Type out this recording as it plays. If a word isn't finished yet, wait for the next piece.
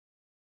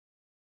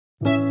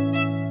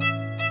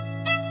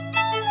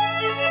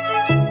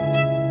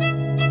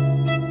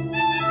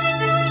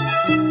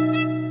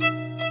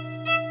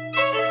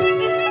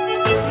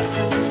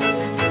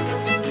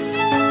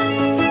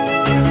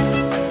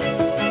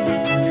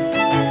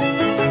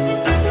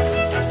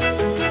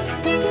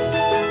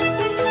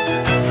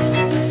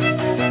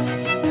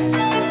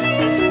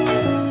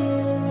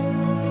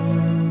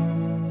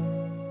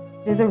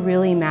a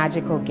really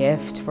magical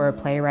gift for a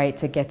playwright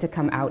to get to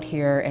come out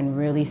here and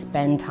really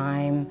spend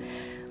time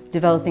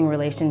developing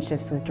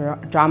relationships with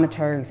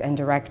dramaturgs and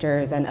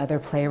directors and other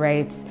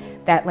playwrights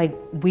that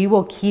we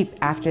will keep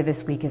after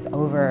this week is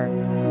over.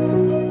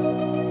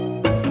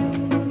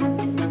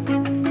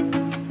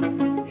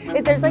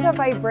 There's a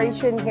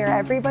vibration here.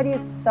 Everybody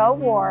is so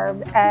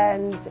warm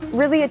and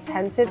really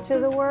attentive to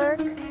the work.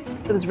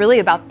 It was really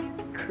about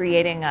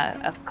creating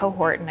a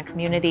cohort and a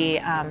community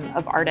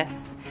of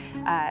artists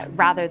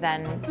rather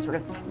than sort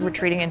of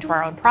retreating into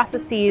our own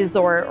processes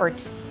or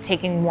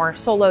taking more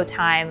solo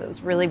time. It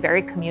was really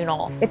very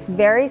communal. It's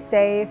very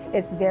safe,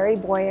 it's very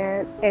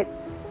buoyant,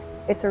 it's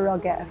a real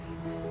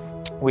gift.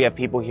 We have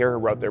people here who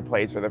wrote their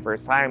plays for the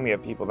first time. We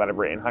have people that have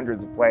written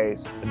hundreds of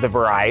plays. The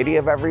variety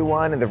of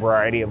everyone and the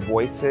variety of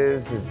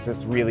voices is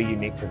just really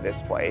unique to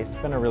this place. It's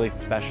been a really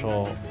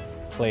special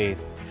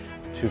place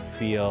to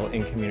feel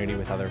in community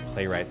with other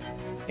playwrights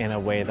in a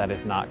way that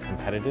is not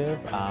competitive,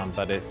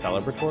 but is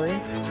celebratory.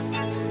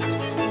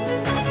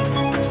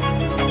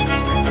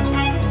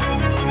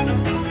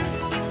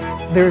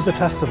 There's a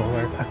festival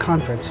or a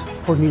conference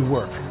for new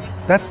work.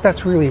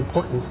 That's really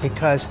important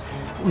because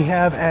we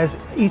have, as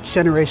each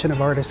generation of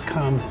artists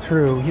come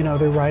through,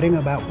 they're writing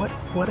about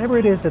whatever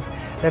it is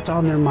that's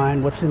on their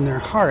mind, what's in their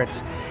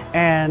hearts,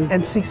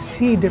 and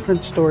see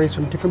different stories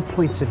from different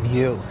points of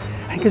view.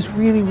 I think it's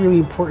really, really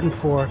important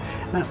for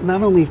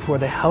not only for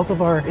the health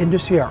of our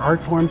industry, our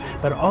art form,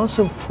 but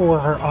also for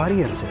our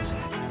audiences.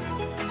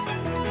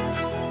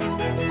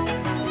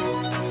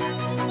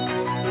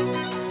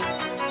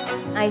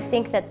 I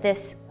think that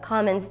this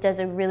Commons does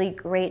a really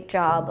great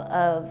job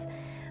of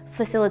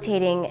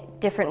facilitating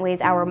different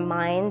ways our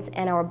minds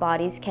and our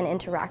bodies can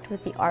interact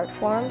with the art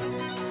form.